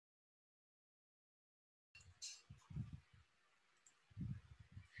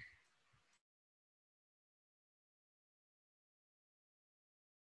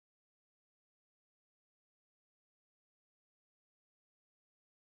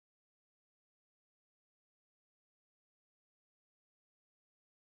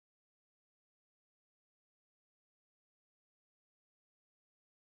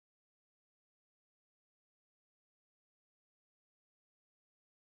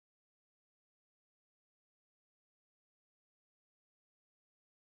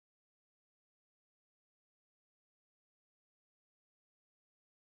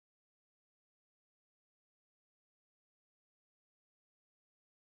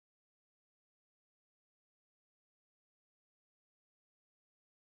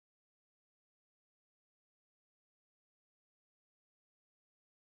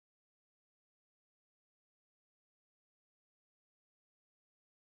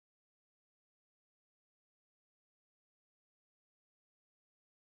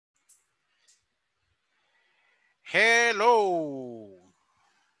Hello.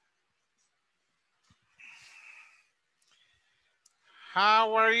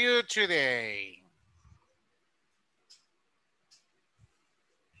 How are you today?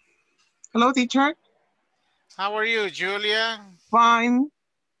 Hello, teacher. How are you, Julia? Fine.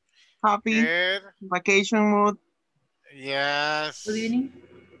 Happy. Good. Vacation mood. Yes. Good evening.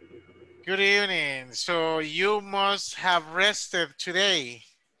 Good evening. So you must have rested today.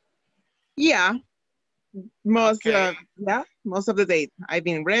 Yeah. Most Okay. most of the day. I've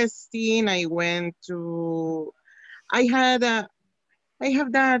been resting. I went to I had I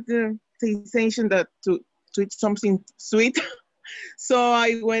have that sensation that to eat something sweet. So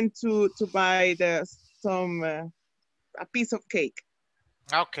I went to buy some a piece of cake.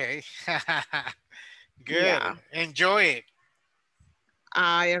 Okay. Good. Yeah, Enjoy it.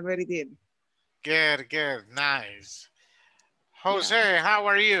 I already did. Good, good. Nice. Yeah. Jose, how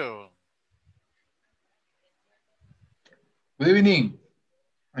are you? Good evening.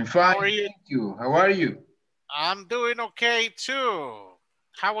 I'm fine, How are you? thank you. How are you? I'm doing okay too.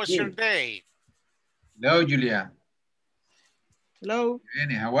 How was your Good. day? Hello, Julia. Hello.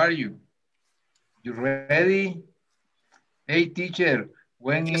 Jenny, how are you? You ready? Hey, teacher,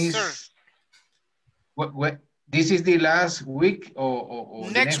 when Yes, sir. is what this is the last week or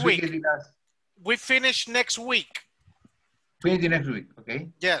the Next next week is week. the last? We finish next week. Finish the next week, okay?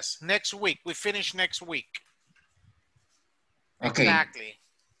 Yes, next week. We finish next week. Okay. Exactly.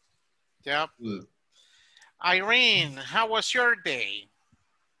 Yep. Good. Irene, how was your day?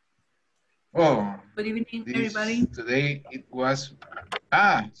 Oh, Good evening, this everybody. today it was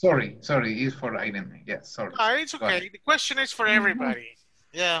sorry, it's for Irene. Yes, sorry. It's Go okay. ahead. The question is for everybody.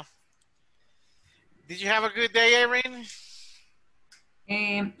 Yeah. Did you have a good day, Irene?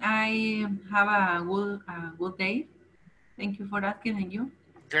 I have a good day. Thank you for asking, and you?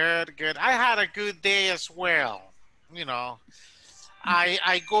 Good, good. I had a good day as well. You know,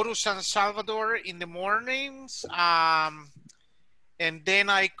 I go to San Salvador in the mornings, and then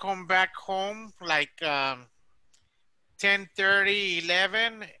I come back home like 10:30,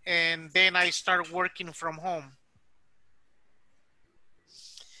 11, and then I start working from home.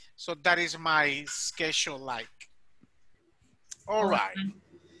 So that is my schedule like. All right. Okay.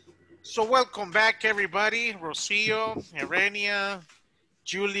 So welcome back, everybody. Rocio, Irenia,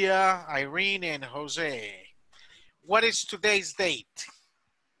 Julia, Irene, and Jose. What is today's date?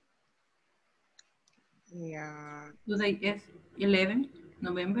 Yeah. Today is 11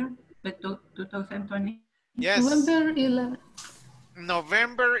 November 2020. Yes. November 11th.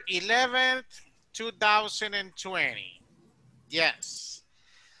 November 11th, 2020. Yes.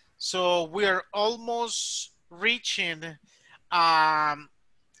 So we are almost reaching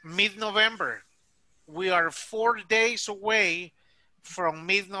mid-November. We are 4 days away from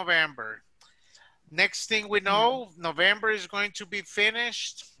mid-November. Next thing we know, November is going to be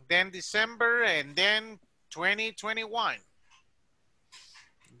finished, then December, and then 2021.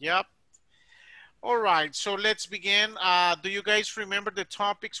 Yep. All right, so let's begin. Do you guys remember the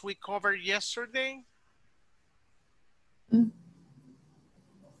topics we covered yesterday? Mm,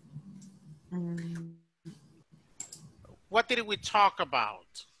 What did we talk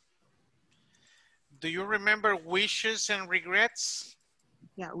about? Do you remember wishes and regrets?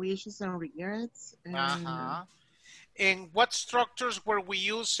 yeah, wishes and regrets. And And what structures were we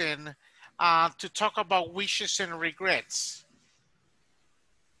using to talk about wishes and regrets?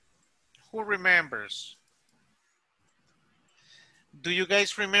 Who remembers? Do you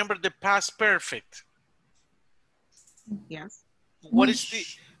guys remember the past perfect? yes. What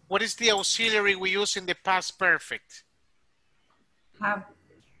is the auxiliary we use in the past perfect? Have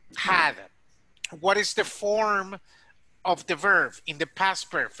Had. What is the form of the verb in the past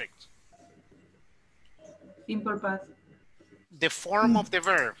perfect? simple past. The form of the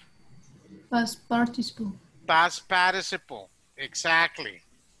verb. Past participle. Past participle. Exactly.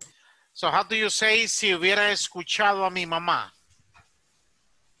 So how do you say si hubiera escuchado a mi mamá?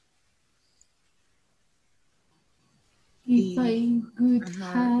 If I could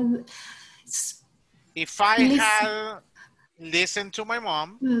have If I had listened to my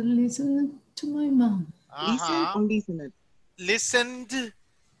mom. listened to my mom. Listen or listened? Listened to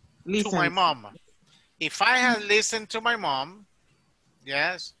my Listened. mom. If I had listened to my mom,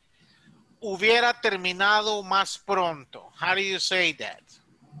 yes, hubiera terminado más pronto. How do you say that?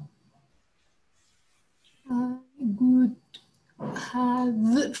 I would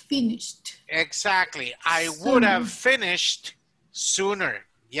have finished. Exactly. I would have finished sooner.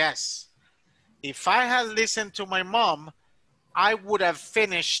 Yes. If I had listened to my mom, I would have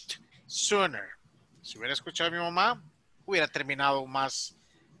finished sooner. Si hubiera escuchado a mi mamá, hubiera terminado más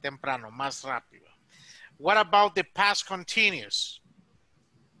temprano, más rápido. What about the past continuous?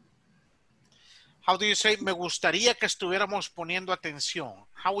 How do you say, me gustaría que estuviéramos poniendo atención?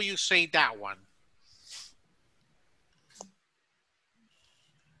 How will you say that one?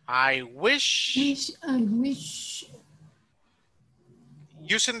 I wish. I wish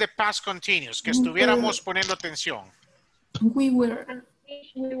Using the past continuous, que estuviéramos poniendo atención. we were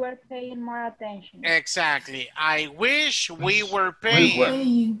We were paying more attention. Exactly. I wish we were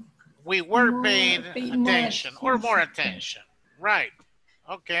paying. We were paying attention or more attention. Right.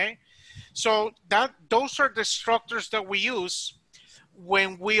 Okay. So those are the structures that we use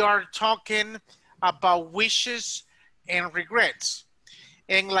when we are talking about wishes and regrets.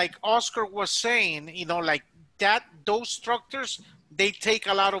 And like Oscar was saying, you know, like that, those structures, they take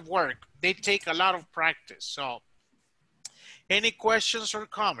a lot of work. They take a lot of practice. So any questions or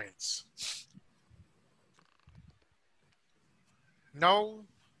comments? No?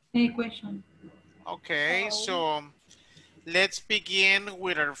 Any question? Okay, so let's begin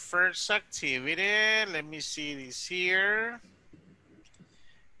with our first activity. Let me see this here.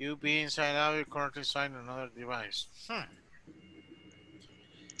 You be inside out, you currently sign another device.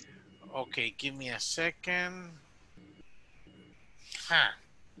 Okay, give me a second.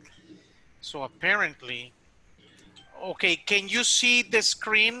 So apparently, okay, can you see the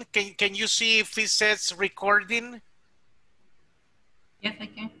screen? Can you see if it says recording? Yes, I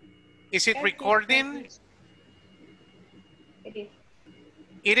can. Is it recording? It is.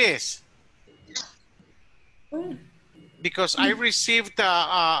 It is. Because I received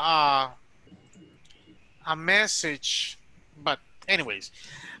a message, but anyways.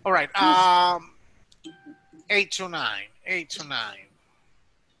 All right, 8 to 9, 8 to 9.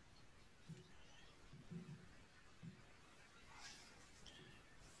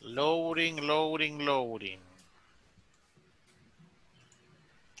 Loading, loading, loading.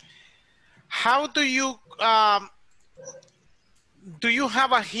 How do you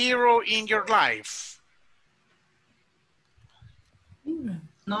have a hero in your life?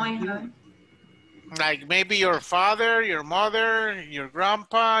 No, I haven't. Like maybe your father, your mother, your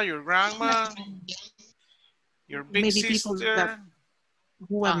grandpa, your grandma, your big Maybe sister. people that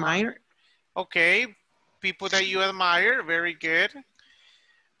who admire. Okay, people that you admire, very good.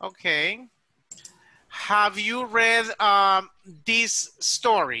 Okay. Have you read this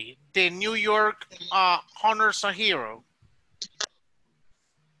story, The New York Honors a Hero?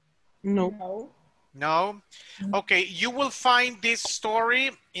 No. No. No? Okay, you will find this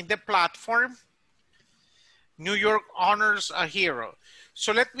story in the platform, New York Honors a Hero.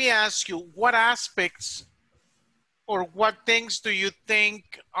 So let me ask you, what aspects or what things do you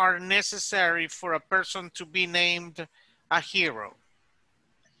think are necessary for a person to be named a hero?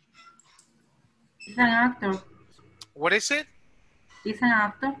 He's an actor. What is it? He's an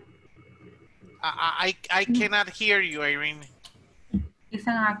actor. I cannot hear you, Irene. He's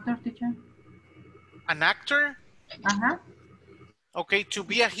an actor, teacher. An actor? Uh-huh. Okay, to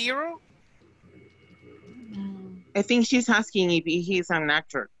be a hero? I think she's asking if he's an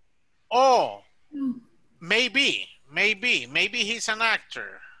actor. Oh, maybe he's an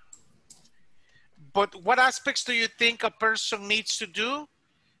actor. But what aspects do you think a person needs to do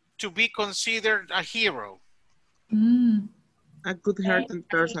to be considered a hero? A good-hearted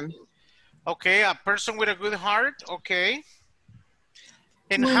person. Okay, a person with a good heart, okay.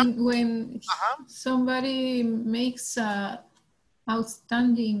 And when somebody makes a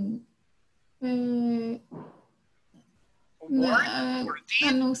outstanding work or deed?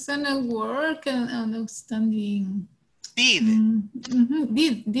 an outstanding work and an outstanding Deed.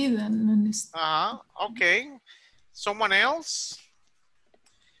 Did okay. Someone else?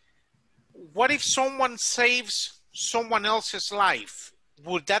 What if someone saves someone else's life?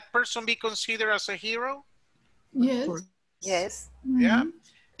 Would that person be considered as a hero? Yes. Yes. Yeah.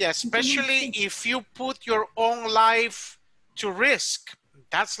 Yeah, especially if you put your own life to risk.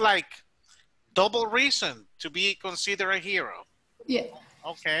 That's like double reason to be considered a hero. Yeah.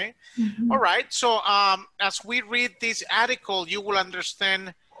 Okay. All right. So as we read this article, you will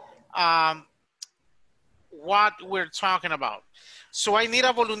understand what we're talking about. So I need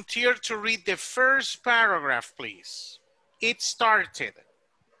a volunteer to read the first paragraph, please. It started.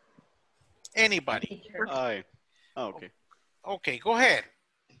 Anybody? I. Oh, okay. Okay, go ahead.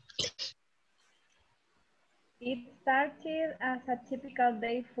 It started as a typical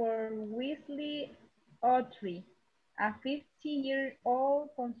day for Wesley Autry, a 50-year-old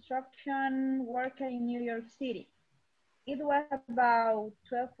construction worker in New York City. It was about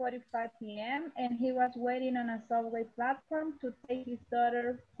 12:45 p.m. and he was waiting on a subway platform to take his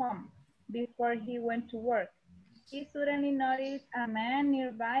daughter home before he went to work. He suddenly noticed a man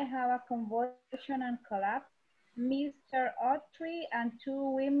nearby have a convulsion and collapse. Mr. Autry and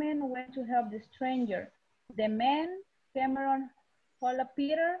two women went to help the stranger. The man, Cameron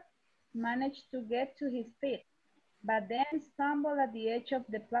Holopeter, managed to get to his feet, but then stumbled at the edge of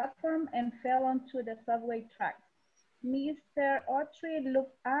the platform and fell onto the subway tracks. Mr. Autry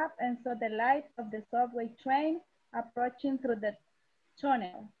looked up and saw the light of the subway train approaching through the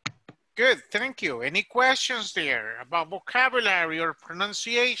tunnel. Good, thank you. Any questions there about vocabulary or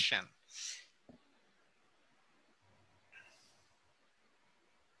pronunciation?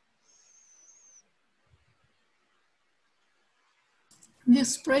 The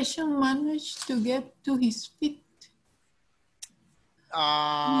expression managed to get to his feet.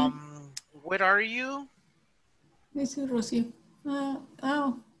 Where are you? This is Rosie.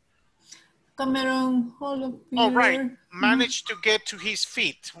 Cameron Holopeter. Oh, right. Managed to get to his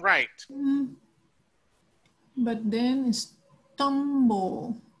feet, right. But then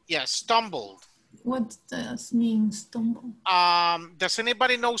stumble. Yeah, stumbled. What does mean stumble? Does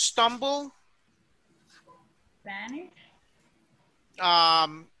anybody know stumble? Spanish?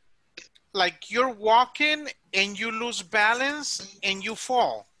 Like you're walking and you lose balance and you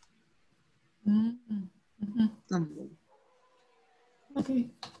fall. Okay.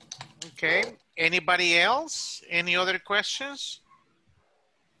 Okay. Anybody else? Any other questions?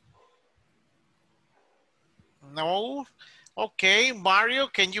 No? Okay, Mario,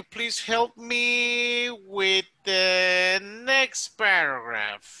 can you please help me with the next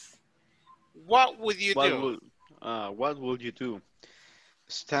paragraph? What would you do? What would you do?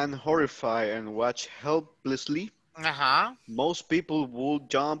 Stand horrified and watch helplessly? Most people would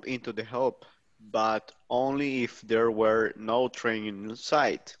jump into the help, but only if there were no train in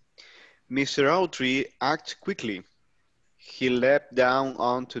sight. Mr. Autry acted quickly. He leapt down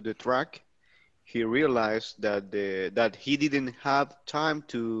onto the track. He realized that he didn't have time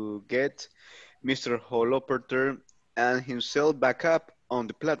to get Mr. Holopeter and himself back up on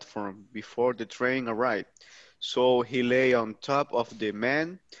the platform before the train arrived. So he lay on top of the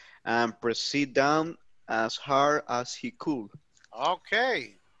man and pressed down as hard as he could.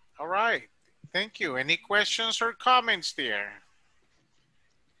 Okay, all right. Thank you. Any questions or comments there?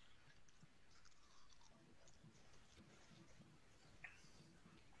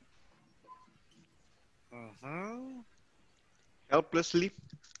 Helplessly?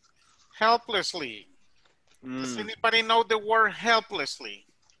 Helplessly. Does anybody know the word helplessly?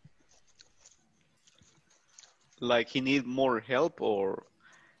 Like he need more help, or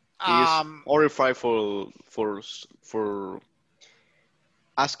he's horrified for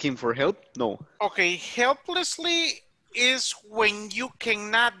asking for help? No. Okay, helplessly is when you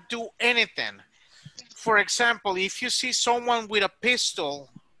cannot do anything. For example, if you see someone with a pistol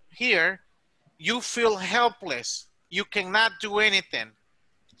here, you feel helpless. You cannot do anything.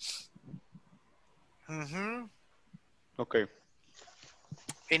 Okay.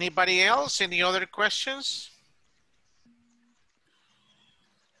 Anybody else? Any other questions?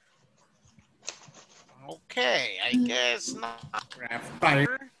 Okay, I guess not.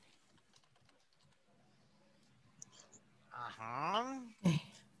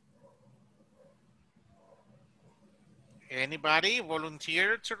 Anybody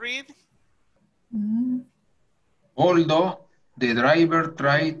volunteer to read? Although the driver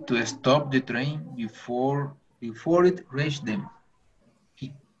tried to stop the train before it reached them,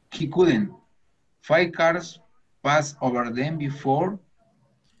 he couldn't. 5 cars passed over them before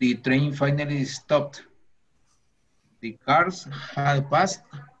the train finally stopped. The cars had passed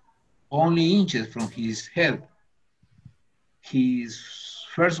only inches from his head. His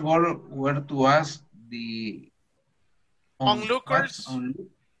first words were to ask the onlookers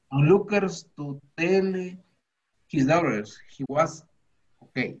to tell his daughters he was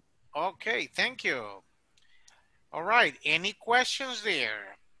okay. Okay, thank you. All right, any questions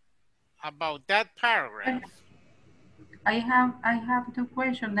there about that paragraph? I have two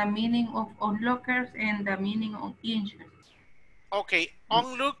questions, the meaning of onlookers and the meaning of inches. Okay,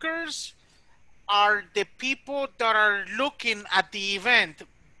 onlookers are the people that are looking at the event,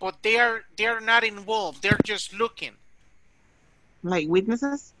 but they're not involved. They're just looking. Like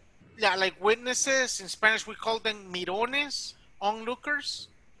witnesses? Yeah, like witnesses. In Spanish, we call them mirones, onlookers.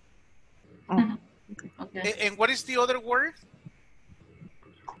 Oh, okay. And what is the other word?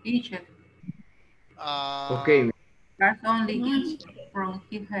 Inches. Okay. That's only inches from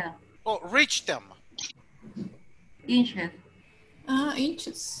his head. Oh, reach them. Inches.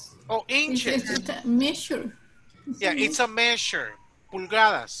 Inches. Oh, inches. It's a measure. It's a measure.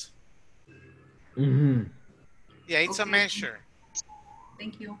 Pulgadas. Yeah, it's a measure.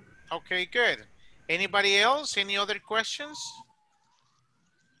 Thank you. Okay, good. Anybody else? Any other questions?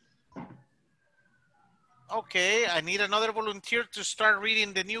 Okay, I need another volunteer to start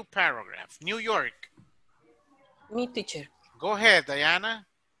reading the new paragraph. New York. Me, teacher. Go ahead, Diana.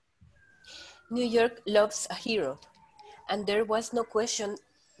 New York loves a hero, and there was no question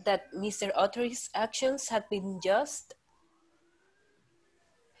that Mr. Autry's actions had been just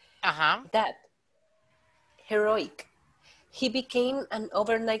that, heroic. He became an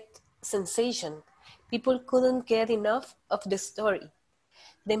overnight sensation. People couldn't get enough of the story.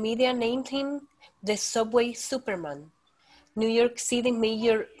 The media named him the Subway Superman. New York City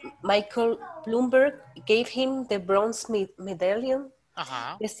Mayor Michael Bloomberg gave him the bronze medallion,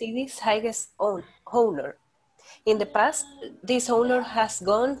 the city's highest honor. In the past, this honor has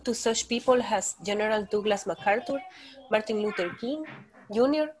gone to such people as General Douglas MacArthur, Martin Luther King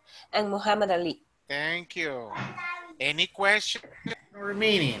Jr., and Muhammad Ali. Thank you. Any questions or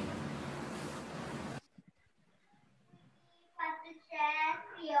meaning?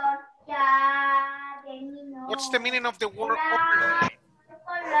 What's the meaning of the word overnight?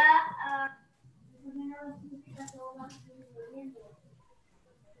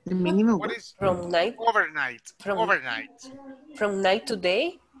 The meaning of what is from night? Overnight. Overnight. From night to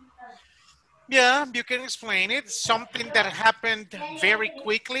day? Yeah, you can explain it. Something that happened very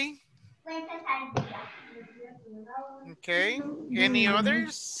quickly. Okay. Any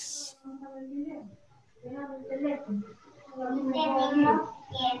others?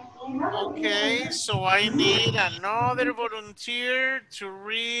 Okay, so I need another volunteer to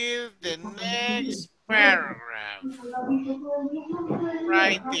read the next paragraph.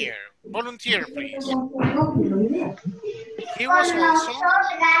 Right there. Volunteer, please. He was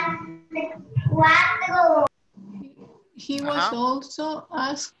also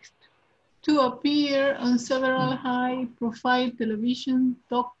asked to appear on several high-profile television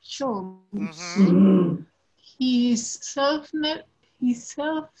talk shows. His selfless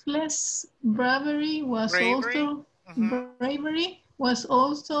bravery was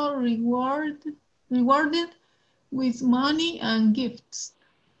also rewarded with money and gifts.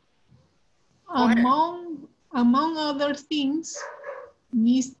 Among other things,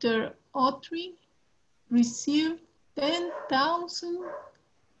 Mr. Autry received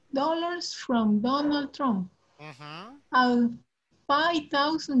 $10,000 from Donald Trump, a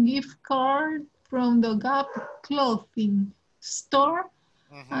 5,000 gift card from the Gap clothing store,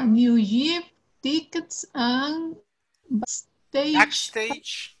 a new Jeep, tickets, and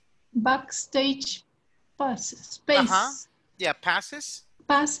backstage passes. Yeah, passes.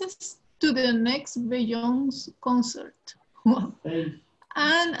 Passes to the next Beyonce concert.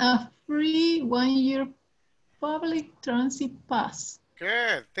 And a free 1-year public transit pass.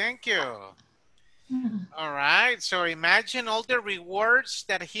 Good, thank you. All right, so imagine all the rewards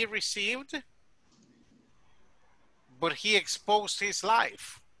that he received, but he exposed his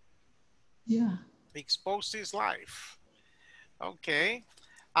life. Yeah. He exposed his life. Okay.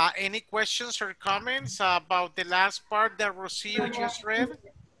 Any questions or comments about the last part that Rocio just read?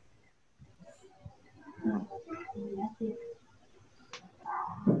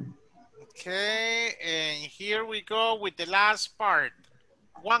 Okay, and here we go with the last part.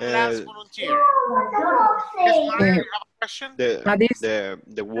 One last volunteer. Yes, Mario, you have a question?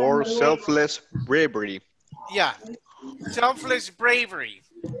 The word selfless bravery. Yeah, selfless bravery.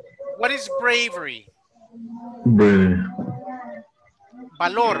 What is bravery?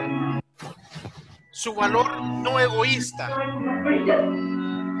 Valor. Su valor no egoísta.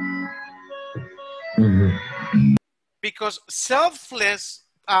 Because selfless,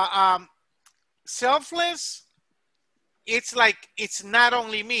 it's like, it's not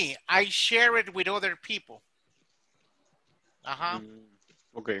only me. I share it with other people.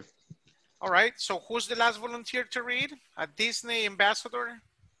 Okay. All right. So who's the last volunteer to read? A Disney ambassador?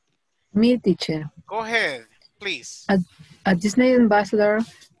 Me, teacher. Go ahead, please. A Disney ambassador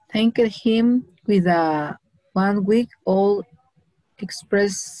thanked him with a 1-week-old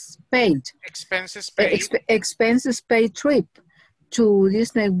expenses paid trip to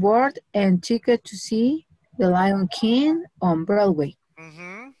Disney World and ticket to see The Lion King on Broadway.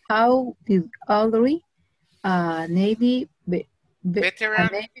 How did Audrey, a Navy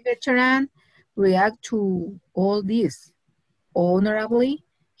veteran, react to all this? Honorably,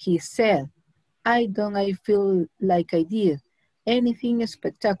 he said, I feel like I did anything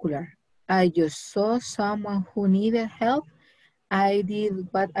spectacular. I just saw someone who needed help. I did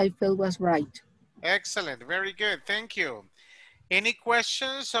what I felt was right. Excellent. Very good. Thank you. Any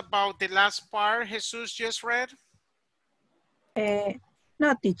questions about the last part Jesus just read?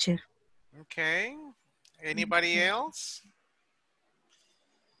 No, teacher. Okay. Anybody else?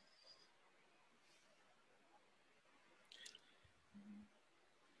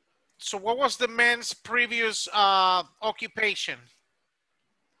 So what was the man's previous occupation?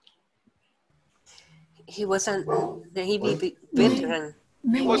 He was a Navy veteran.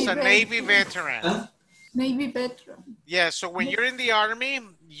 He was a Navy veteran. Navy veteran. Yeah, so when you're in the Army,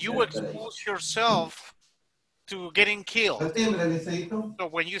 you expose yourself to getting killed. So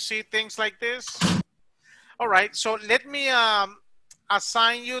when you see things like this, all right, so let me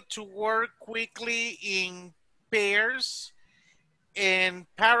assign you to work quickly in pairs and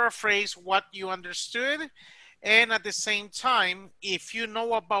paraphrase what you understood. And at the same time, if you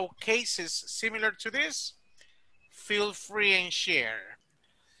know about cases similar to this, feel free and share.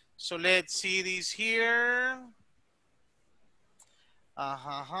 So let's see these here.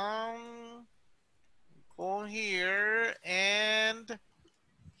 Go here and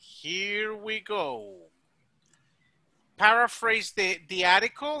here we go. Paraphrase the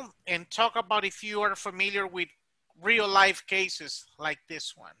article and talk about if you are familiar with real life cases like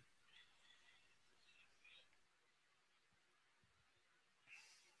this one.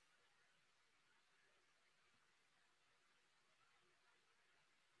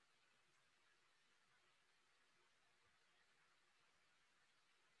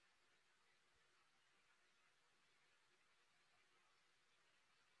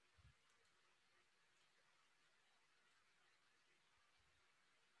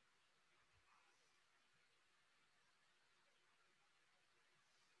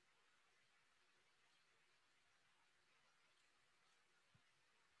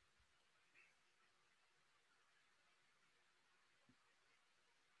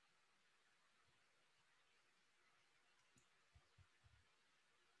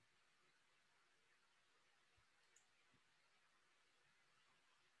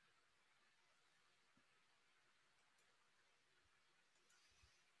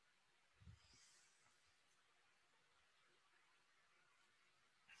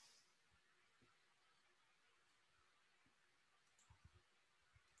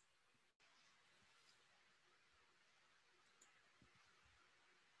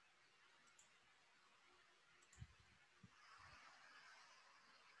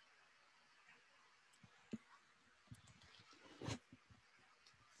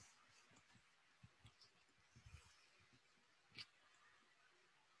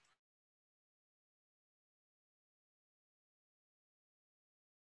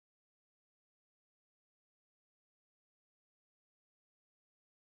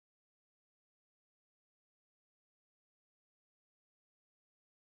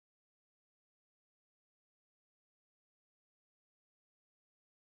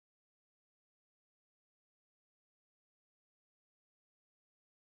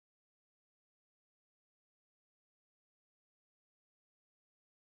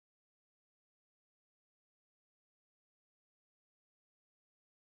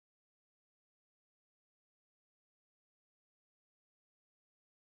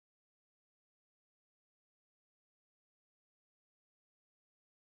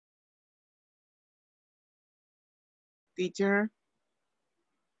 Teacher.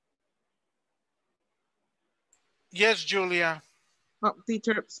 Yes, Julia. Oh,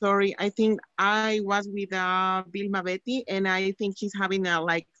 teacher, sorry. I think I was with Vilma Betty, and I think she's having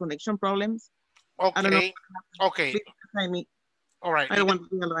like connection problems. Okay. I don't know. Okay. All right. I don't want to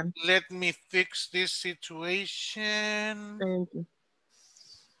be alone. Let me fix this situation. Thank you.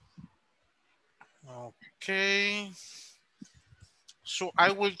 Okay. So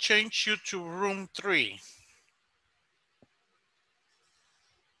I will change you to room 3.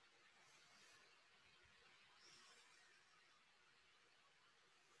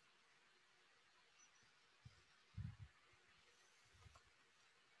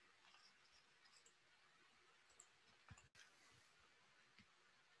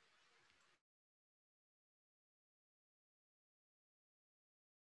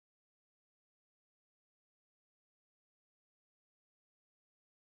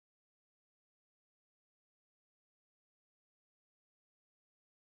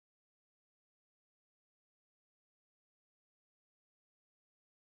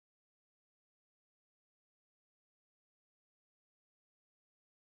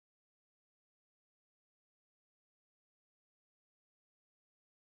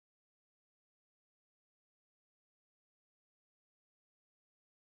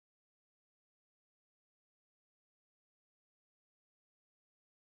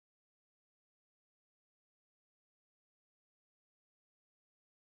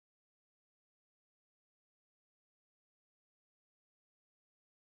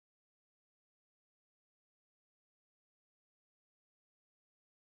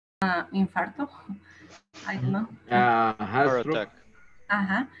 Infarto. I don't know. Heart attack.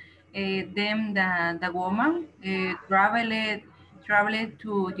 Uh-huh. Then the woman traveled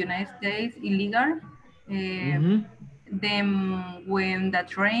to United States illegal. Then when the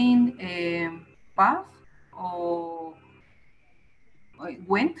train passed or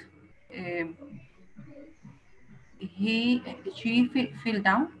went, um, she fell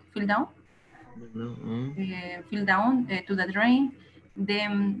down to the drain.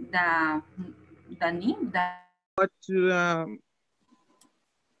 Then But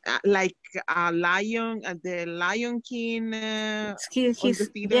like a lion, the Lion King.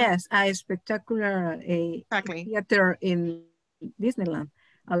 Yes, a spectacular Exactly. theater in Disneyland,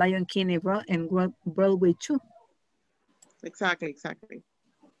 a Lion King and Broadway too. Exactly.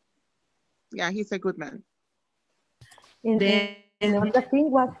 Yeah, he's a good man. And the thing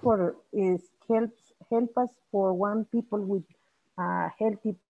was help us for one people with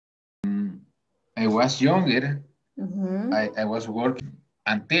healthy. I was younger. I was working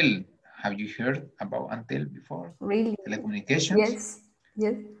until. Have you heard about until before? Really? Telecommunications.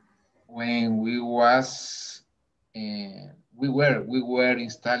 Yes. When we were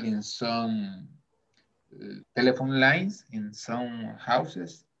installing some telephone lines in some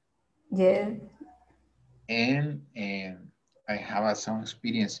houses. Yes. And I have some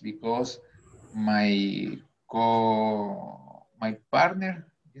experience because my partner,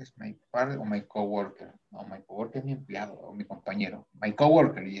 yes, my partner or my coworker, no, my coworker es mi empleado o mi compañero, my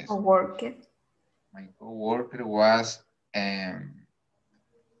coworker, yes. Coworker. My coworker was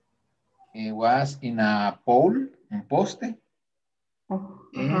he was in a pole, un poste,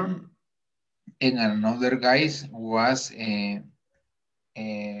 and another guy was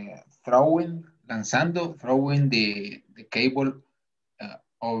throwing the cable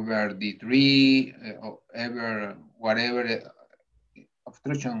over the tree, over whatever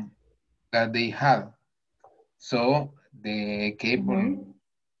obstruction that they had. So the cable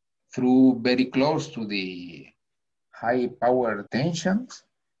threw very close to the high power tensions,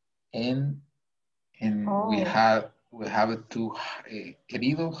 and we have two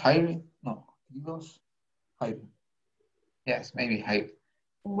heridos. Yes, maybe high.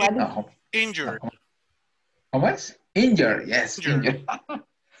 Injured. ¿Cómo es? Injured, yes, injured.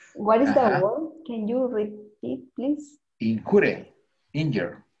 What is the word? Can you repeat, please?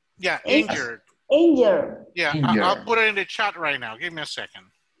 Injured. Yeah, injured. Injured. Yeah, injured. I'll put it in the chat right now. Give me a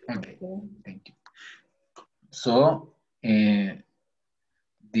second. Okay, thank you. So, the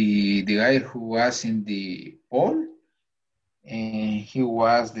guy who was in the pole, he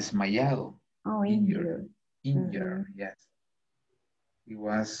was desmayado. Oh, injured. Injured, yes. Se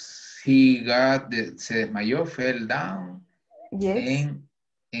desmayó, fell down, yes,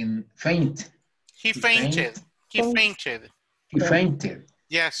 and faint. He fainted.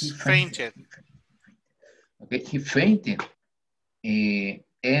 Yes, he fainted. Okay, he fainted.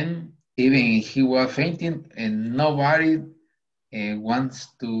 And even he was fainting, and nobody wants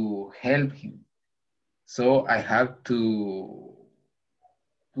to help him. So I have to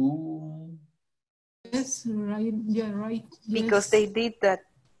Yes, right. Yeah, right. Because they did that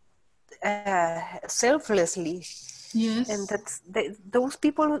selflessly. Yes. And those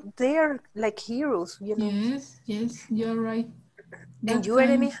people, they are like heroes, you know. Yes, you're right. And you,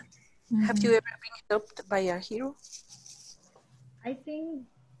 Erenia, have you ever been helped by a hero? I think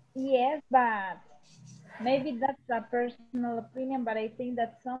yes, but maybe that's a personal opinion, but I think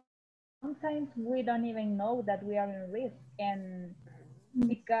that sometimes we don't even know that we are in risk, and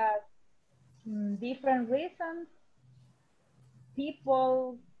because different reasons,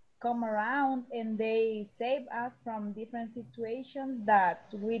 people come around and they save us from different situations that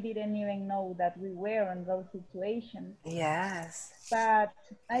we didn't even know that we were in those situations. Yes. But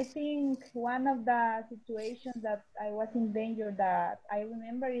I think one of the situations that I was in danger that I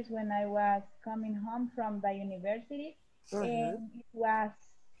remember is when I was coming home from the university, and it was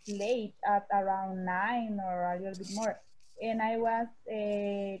late at around 9 or a little bit more. And I was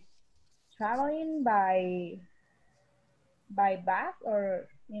traveling by bus or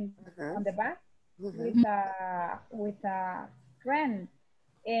on the bus with a friend,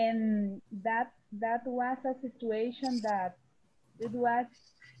 and that was a situation that it was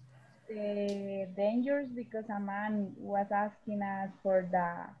dangerous because a man was asking us for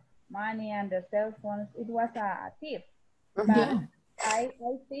the money and the cell phones. It was a thief. But I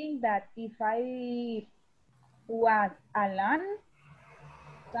think that if I was alone,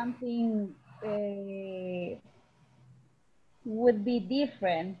 something would be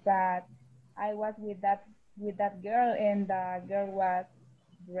different, but I was with that girl, and the girl was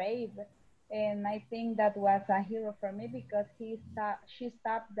brave, and I think that was a hero for me because she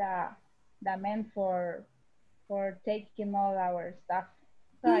stopped the man for taking all our stuff.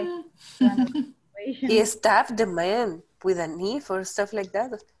 I He stabbed the man with a knife or stuff like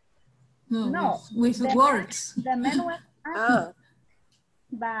that. No, with words. The man was Ah.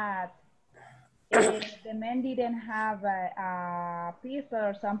 but the man didn't have a pistol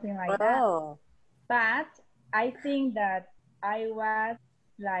or something like that. But I think that I was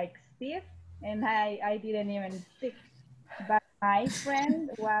like stiff and I didn't even speak. But my friend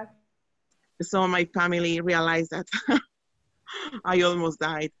was. So my family realized that I almost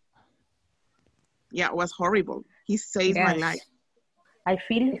died. Yeah, it was horrible. He saved my life. I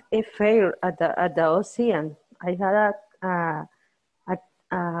feel a fear at the ocean. I had a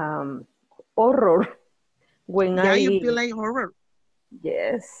horror when Yeah, you feel like horror.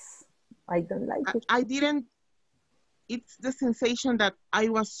 Yes, I don't like it. I didn't. It's the sensation that I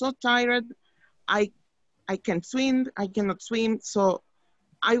was so tired. I can swim. I cannot swim. So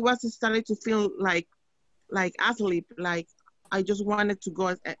I was starting to feel like asleep. Like I just wanted to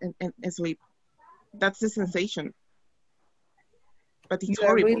go and sleep. That's the sensation. But it's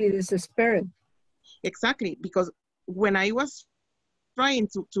horrible. You are really desperate. Exactly, because when I was trying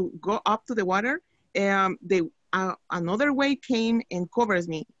to go up to the water, another wave came and covers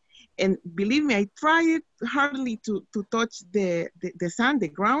me. And believe me, I tried hardly to touch the sand, the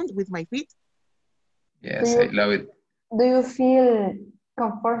ground with my feet. Yes, I love it. Do you feel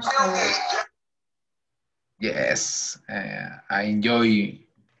comfortable? Yes, I enjoy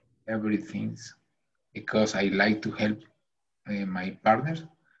everything because I like to help my partner.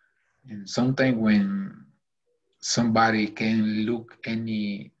 And sometimes when somebody can look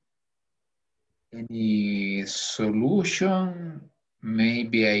any solution,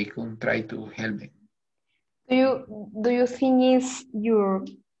 maybe I can try to help them. Do you think it's your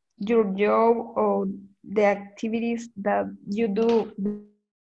job or the activities that you do?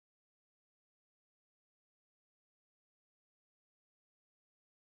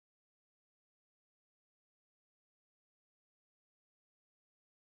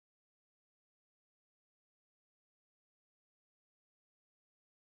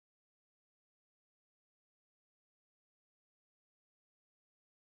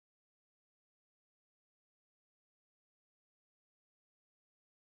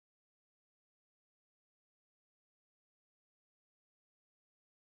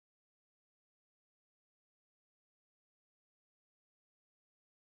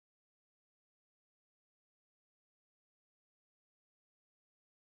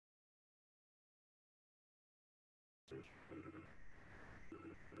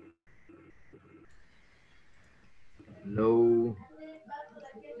 No.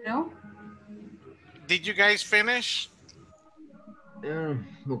 No? Did you guys finish?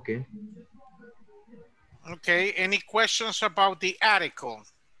 Okay. Okay, any questions about the article?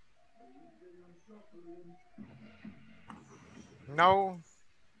 No?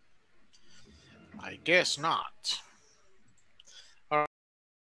 I guess not.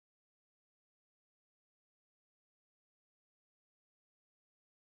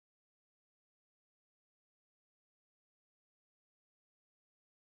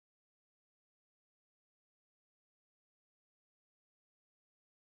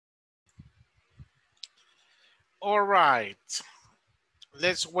 All right.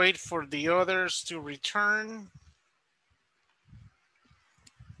 Let's wait for the others to return.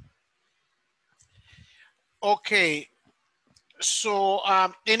 Okay. So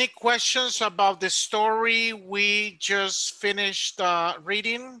any questions about the story we just finished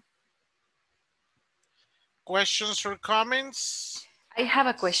reading? Questions or comments? I have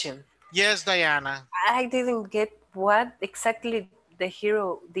a question. Yes, Diana. I didn't get what exactly the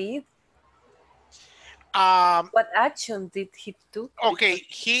hero did. What action did he do? Okay,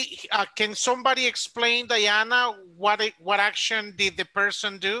 can somebody explain, Diana, what action did the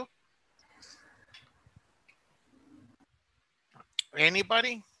person do?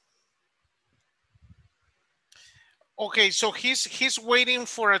 Anybody? Okay, so he's waiting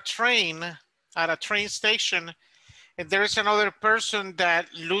for a train at a train station, and there is another person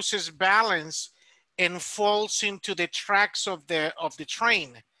that loses balance and falls into the tracks of the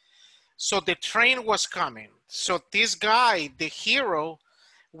train. So the train was coming. So this guy, the hero,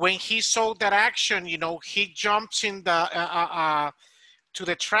 when he saw that action, you know, he jumps in the to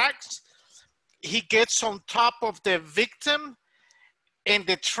the tracks. He gets on top of the victim, and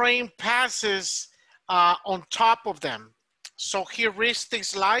the train passes on top of them. So he risked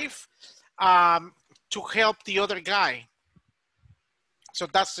his life to help the other guy. So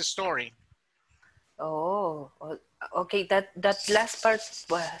that's the story. Oh, okay. That last part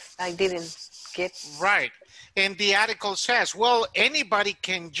was I didn't get. Right. And the article says, well, anybody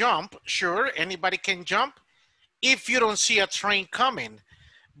can jump. Sure, anybody can jump if you don't see a train coming.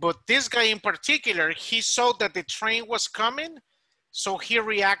 But this guy in particular, he saw that the train was coming, so he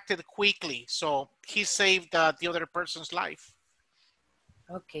reacted quickly. So he saved the other person's life.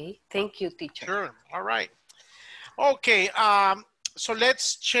 Okay, thank you, teacher. Sure, all right. Okay, so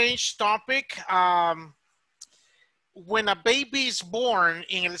let's change topic. When a baby is born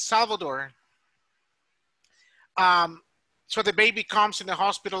in El Salvador, so the baby comes in the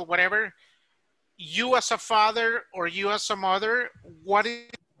hospital, whatever, you as a father or you as a mother, what is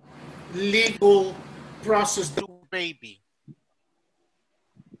legal process to baby?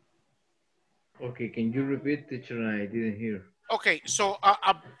 Okay, can you repeat, teacher? I didn't hear. Okay, so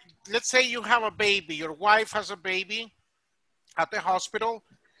let's say you have a baby, your wife has a baby at the hospital,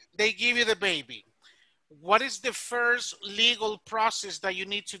 they give you the baby. What is the first legal process that you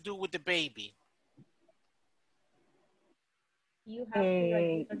need to do with the baby? You have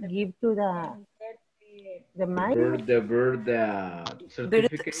to give to the minor. The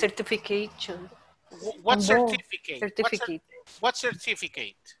certificate. Certification. What certificate? Certificate. What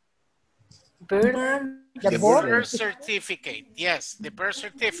certificate? The birth certificate. Yes, the birth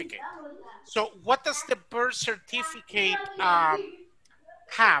certificate. So what does the birth certificate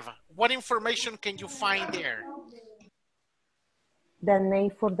have? What information can you find there? The name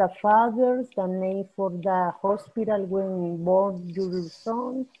for the fathers, the name for the hospital when born your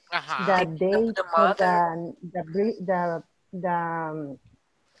son, the date for the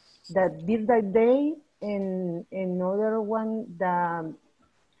birthday day, and another one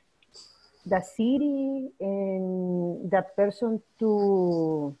the city and the person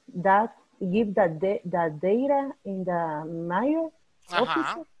to that give the data in the mayor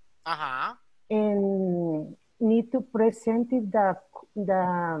office, and need to present it the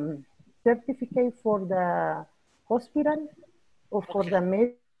certificate for the hospital or for the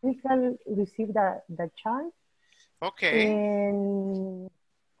medical receive the child. Okay. And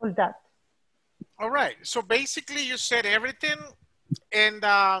all that. All right. So basically you said everything, and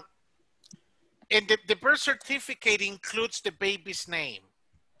the birth certificate includes the baby's name.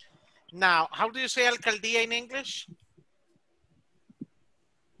 Now, how do you say alcaldía in English?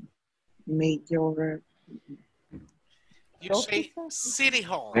 Mayor. You say city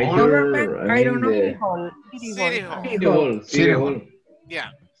hall. Mayor, I don't know. City hall. City hall.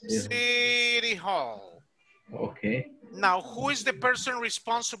 Yeah. City hall. Okay. Now, who is the person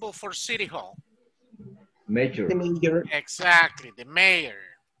responsible for city hall? Mayor. The mayor. Exactly, the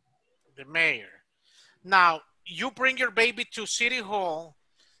mayor. The mayor. Now, you bring your baby to city hall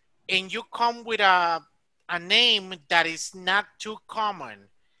and you come with a name that is not too common.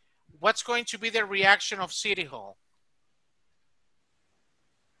 What's going to be the reaction of city hall?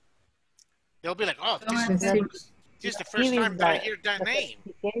 They'll be like, oh, this is the first time that I hear that name.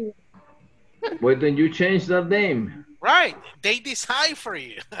 Why don't you change that name? Right, they decide for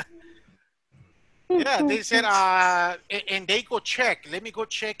you. Yeah, they said, and they go check. Let me go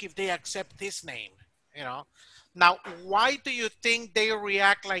check if they accept this name, you know. Now, why do you think they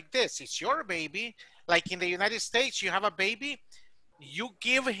react like this? It's your baby. Like in the United States, you have a baby, you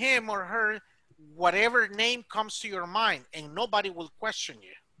give him or her whatever name comes to your mind and nobody will question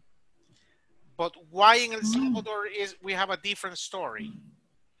you. But why in El Salvador is we have a different story?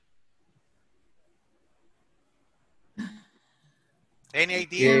 Any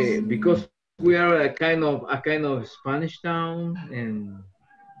ideas? Yeah, because we are a kind of Spanish town, and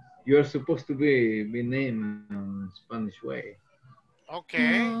you are supposed to be named in Spanish way.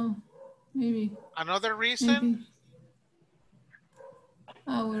 Okay. Maybe. Another reason? Maybe.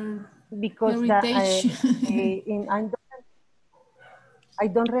 Our because heritage. I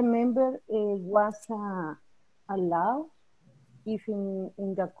don't remember was a law if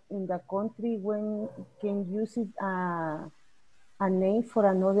in the country when can use it a name for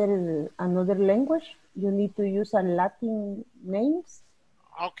another language, you need to use a Latin names.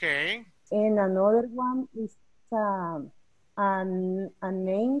 Okay. And another one is a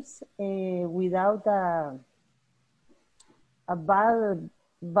names without a bad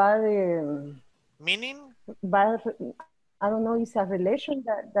meaning. Bad, I don't know. It's a relation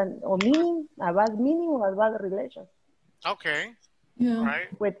that or meaning, a bad meaning or a bad relation. Okay. Yeah.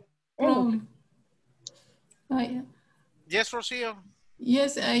 Right. With Yes, Rocio.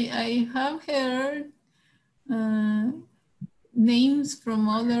 Yes, I have heard names from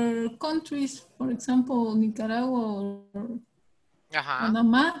other countries, for example, Nicaragua or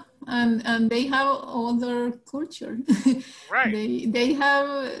Panama, and they have other culture. Right. They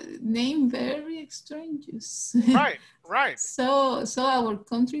have name very strange. Right. So our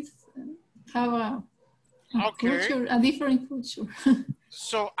countries have a culture, a different culture.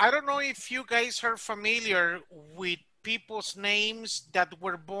 So I don't know if you guys are familiar with people's names that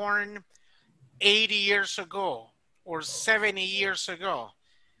were born 80 years ago or 70 years ago.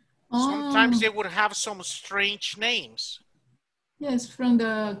 Sometimes they would have some strange names. Yes, from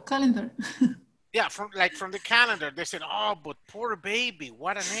the calendar. Yeah, from the calendar. They said, oh, but poor baby,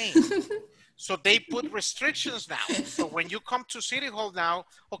 what a name. So they put restrictions now. So when you come to City Hall now,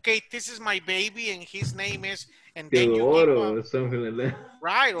 okay, this is my baby and his name is, and then you give or something like that.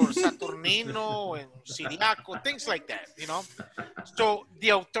 Right, or Saturnino and Siriaco, things like that, you know. So the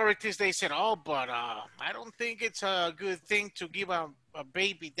authorities, they said, oh, but I don't think it's a good thing to give a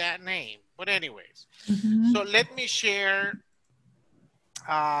baby that name. But anyways, so let me share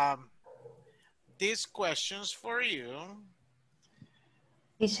these questions for you.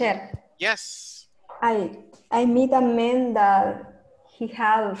 Teacher. Yes. I meet a man that he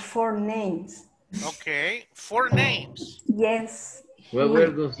had 4 names. Okay, 4 names. Yes. What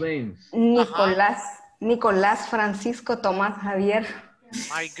were those names? Nicolás, Francisco, Tomás, Javier.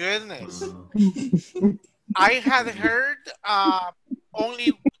 My goodness. I had heard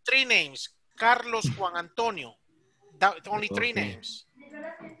only 3 names. Carlos, Juan Antonio. Only 3 names.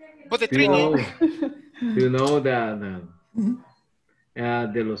 But the 3 names. You know that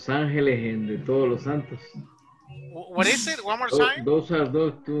de Los Ángeles and de Todos los Santos. What is it? One more time. Those are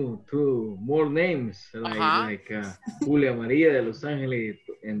those two more names, like Julia María de Los Ángeles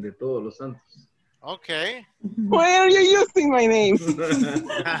and de Todos los Santos. Okay. Why are you using my name?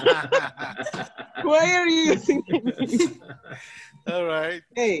 Why are you using my name? All right.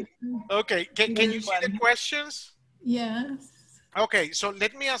 Hey. Okay. Can you see the questions? Yes. Okay. So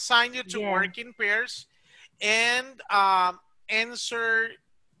let me assign you to work in pairs and answer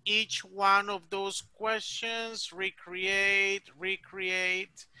each one of those questions. Recreate.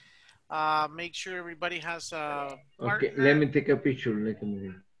 Make sure everybody has a partner. Okay. Let me take a picture.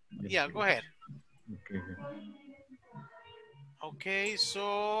 Yeah. Go ahead. Okay. Okay,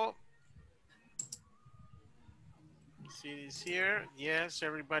 so see this here. Yes,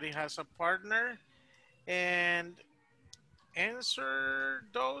 everybody has a partner. And answer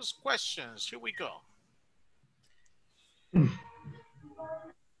those questions. Here we go.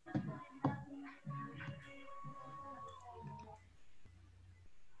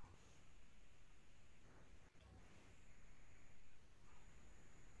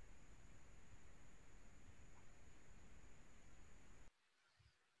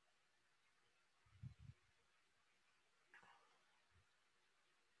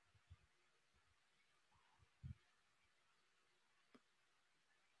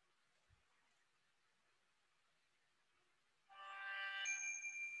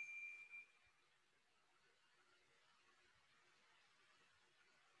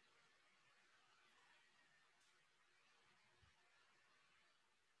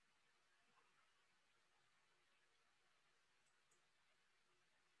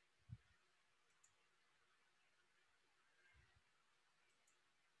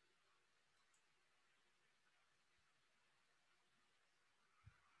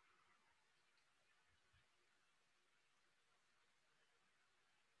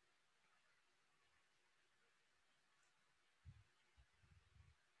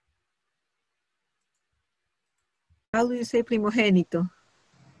 How do you say primogénito?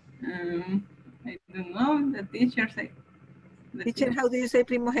 I don't know. The teacher said. Teacher, how do you say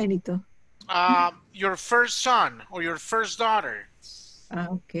primogénito? Your first son or your first daughter.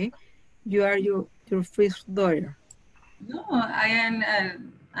 Okay. You are your first daughter. No, I am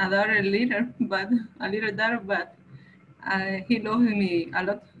a daughter leader, but a little daughter, but he loves me a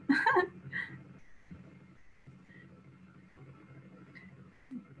lot.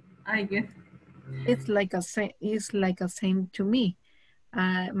 I guess. It's like a same to me.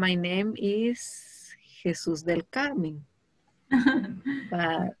 My name is Jesus del Carmen.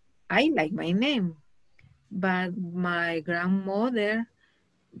 But I like my name. But my grandmother,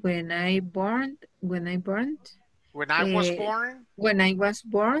 when I was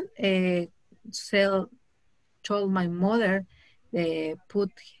born, told my mother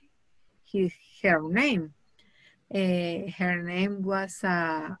put her name. Her name was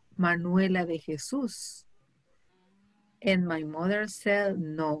Manuela de Jesus. And my mother said,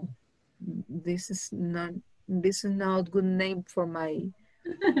 no, this is not good name for my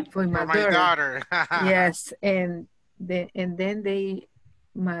daughter. Yes, and then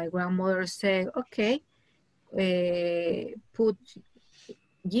my grandmother said, okay, put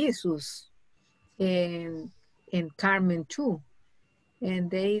Jesus and Carmen too. And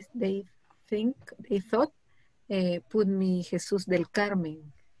they thought put me Jesus del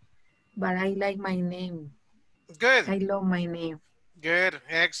Carmen. But I like my name. Good. I love my name. Good.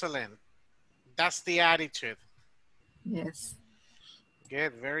 Excellent. That's the attitude. Yes.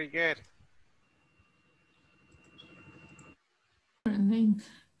 Good, very good. Name.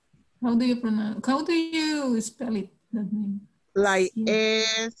 How do you pronounce? How do you spell it? That name. Like Siena.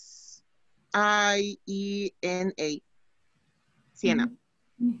 S-I-E-N-A. Siena.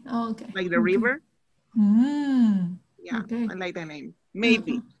 Oh, okay. Like the river. Mm. Yeah, Okay. I like the name.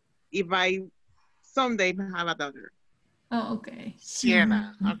 Maybe if I someday have a daughter. Oh, okay.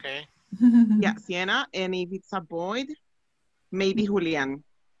 Siena. Okay. Yeah, Siena. And if it's a boy, maybe Julian.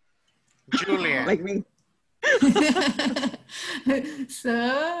 Julian. Like me. So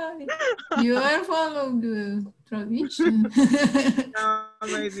you are following the tradition.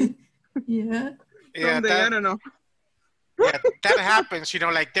 Maybe. Yeah. Someday, I don't know. Yeah, that happens, you know,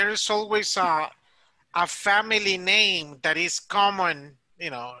 like there is always a family name that is common,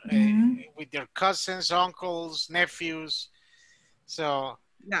 you know, with your cousins, uncles, nephews. So,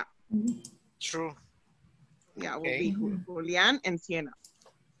 yeah. True. Yeah, Okay. will be Julian and Siena.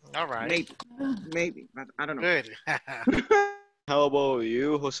 All right. Maybe, but I don't know. Good. How about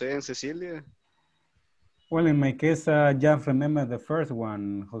you, Jose and Cecilia? Well, in my case, I just remember the first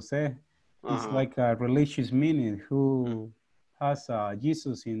one, Jose. It's like a religious meaning who has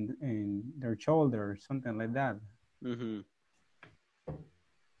Jesus in their shoulder, something like that.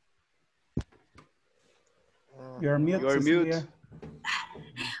 You're mute, Cecilia.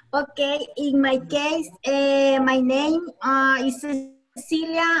 Okay, in my case, my name is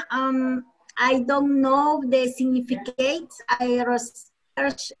Cecilia. I don't know the significates. I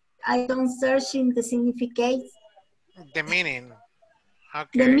don't search in the significates. The meaning.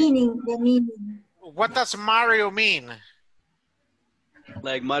 Okay. The meaning. What does Mario mean?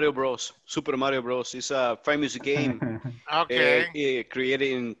 Like Mario Bros. Super Mario Bros. It's a famous game. Okay.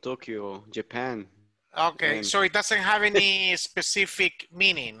 Created in Tokyo, Japan. Okay, And so it doesn't have any specific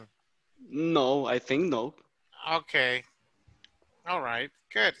meaning? No, I think no. Okay. All right.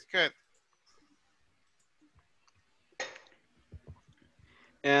 Good, good.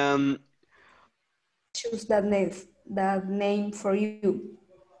 Choose that name for you.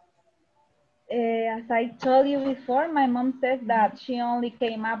 As I told you before, my mom says that she only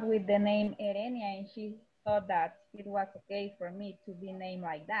came up with the name Erenia and she thought that it was okay for me to be named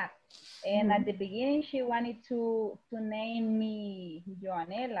like that. And at the beginning, she wanted to name me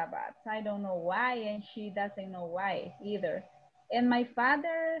Joanela, but I don't know why, and she doesn't know why either. And my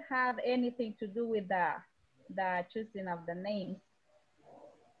father had anything to do with the choosing of the names.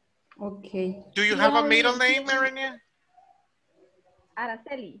 Okay. Do you have a middle name, Erenia?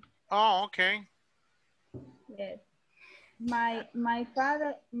 Araceli. Oh, okay. Yes. My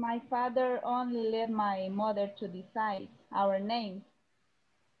father only let my mother to decide our names.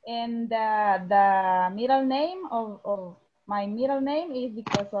 And the middle name of my middle name is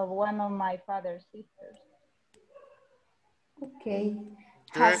because of one of my father's sisters. Okay.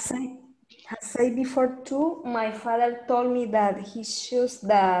 Has I before too, my father told me that he chose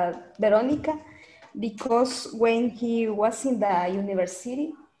the Veronica because when he was in the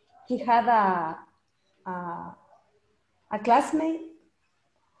university, he had a classmate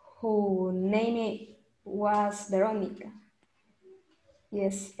who name was Veronica.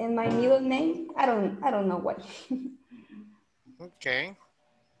 Yes, and my middle name, I don't know why. Okay.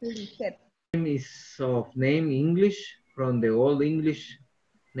 Name is of name English from the old English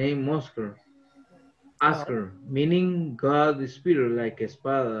name Oscar. Oscar, meaning God the Spirit, like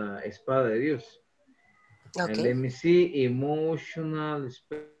espada de Dios. Okay. And let me see, emotional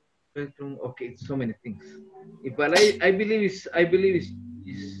spectrum. Okay, so many things. But I believe it's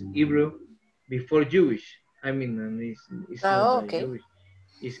Hebrew before Jewish. I mean, it's not Okay. Jewish.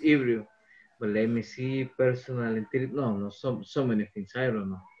 It's Hebrew. But let me see, personal intelligence. No, so many things. I don't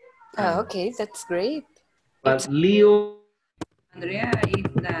know. Okay, that's great. But Leo. Andrea is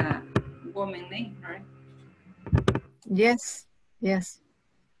the woman name, right? Yes, yes.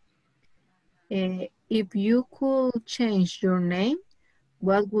 If you could change your name,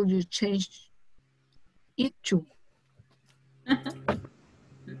 what would you change it to?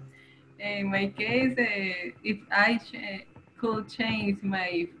 In my case, if I could change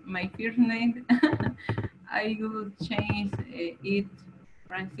my first name, I would change it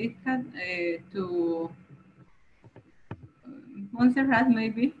Francisca to Montserrat,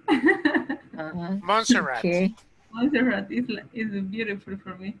 maybe. Montserrat. Okay. Montserrat is beautiful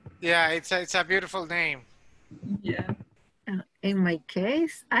for me. Yeah, it's a beautiful name. Yeah. In my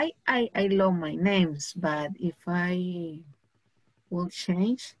case, I love my names, but if I will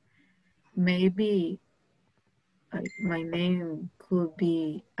change, maybe my name could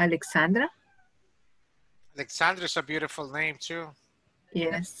be Alexandra. Alexandra is a beautiful name too.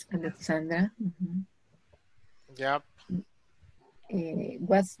 Yes, Alexandra. Yep.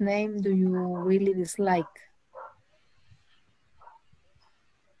 What name do you really dislike?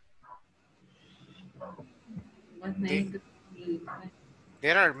 What name do you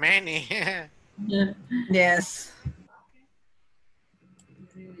There are many. Yeah. Yes.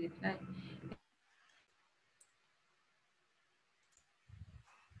 Really like.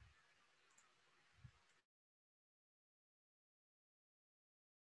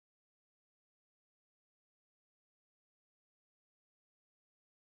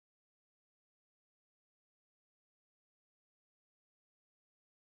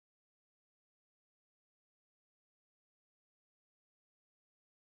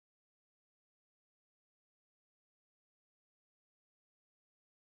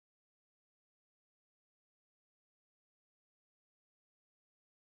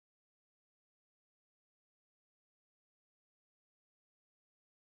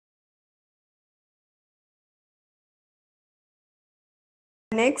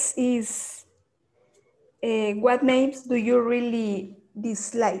 Next is, what names do you really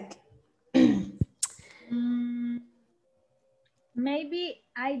dislike? Maybe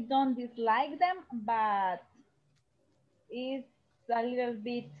I don't dislike them, but it's a little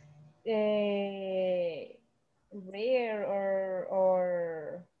bit rare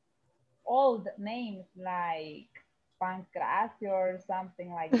or old names like Pancracio or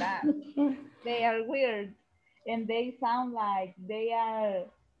something like that. They are weird and they sound like they are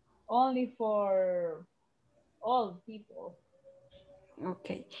only for old people.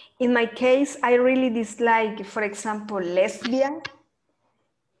 Okay. In my case, I really dislike, for example, lesbian,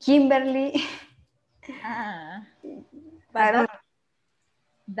 Kimberly. But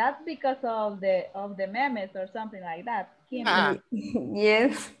that's because of the memes or something like that.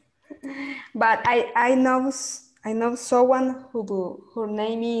 Yes, but I know someone who her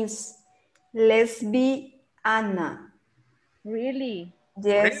name is Lesbiana. Really?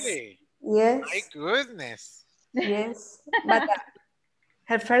 Yes. Really? Yes. My goodness. Yes, but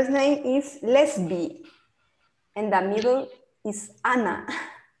her first name is Lesbi, and the middle is Anna.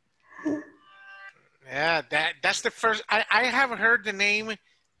 Yeah, that's the first. I have heard the name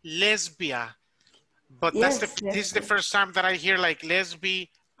Lesbia, but Yes, this is the first time that I hear like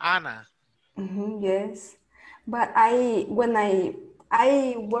Lesbiana. Yes, but when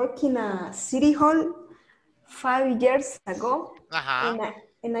I work in a city hall 5 years ago,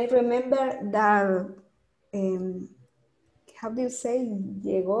 and I remember that how do you say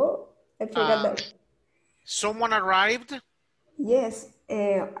llegó? I forgot that. Someone arrived? Yes,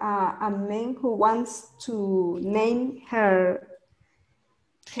 a man who wants to name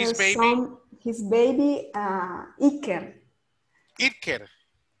His baby? son, his baby, Iker. Iker.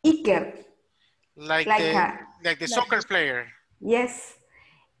 Iker. Like the soccer player. Yes.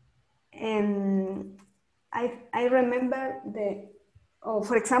 And I remember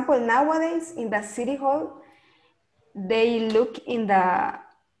for example, nowadays in the city hall, they look in a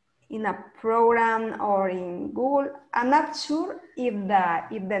program or in Google. I'm not sure if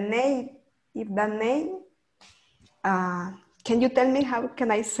the name. Can you tell me how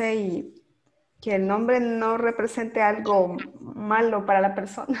can I say que el nombre no represente algo malo para la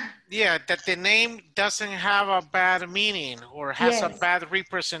persona? Yeah, that the name doesn't have a bad meaning or has a bad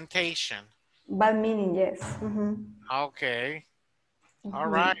representation. Bad meaning, yes. Okay. All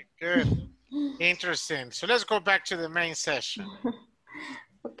right, good. Interesting. So let's go back to the main session.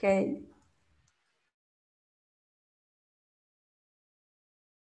 Okay.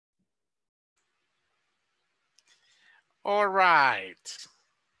 All right.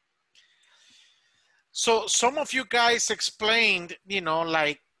 So some of you guys explained,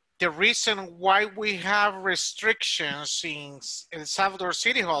 like the reason why we have restrictions in El Salvador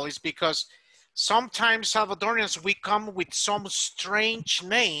City Hall is because sometimes Salvadorians, we come with some strange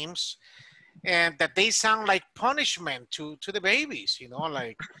names and that they sound like punishment to the babies,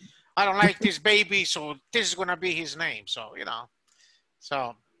 like, I don't like this baby, so this is gonna be his name. So,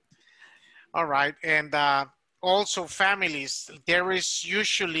 so, all right. And also families, there is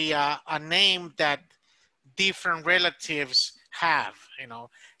usually a name that different relatives have,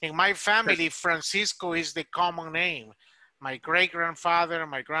 In my family, Francisco is the common name. My great-grandfather,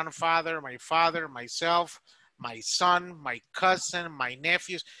 my grandfather, my father, myself, my son, my cousin, my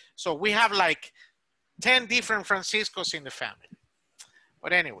nephews. So we have like 10 different Franciscos in the family.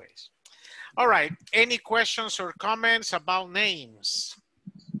 But anyways. All right. Any questions or comments about names?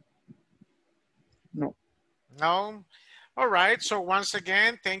 No. No? All right. So once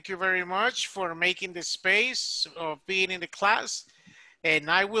again, thank you very much for making the space of being in the class.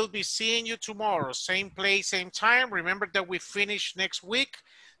 And I will be seeing you tomorrow. Same place, same time. Remember that we finish next week.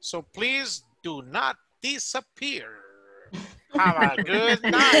 So please do not disappear. Have a good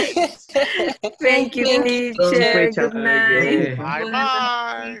night. Thank you, teacher. Good night.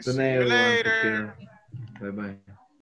 Bye-bye. Good night, everyone. Take care. Bye-bye.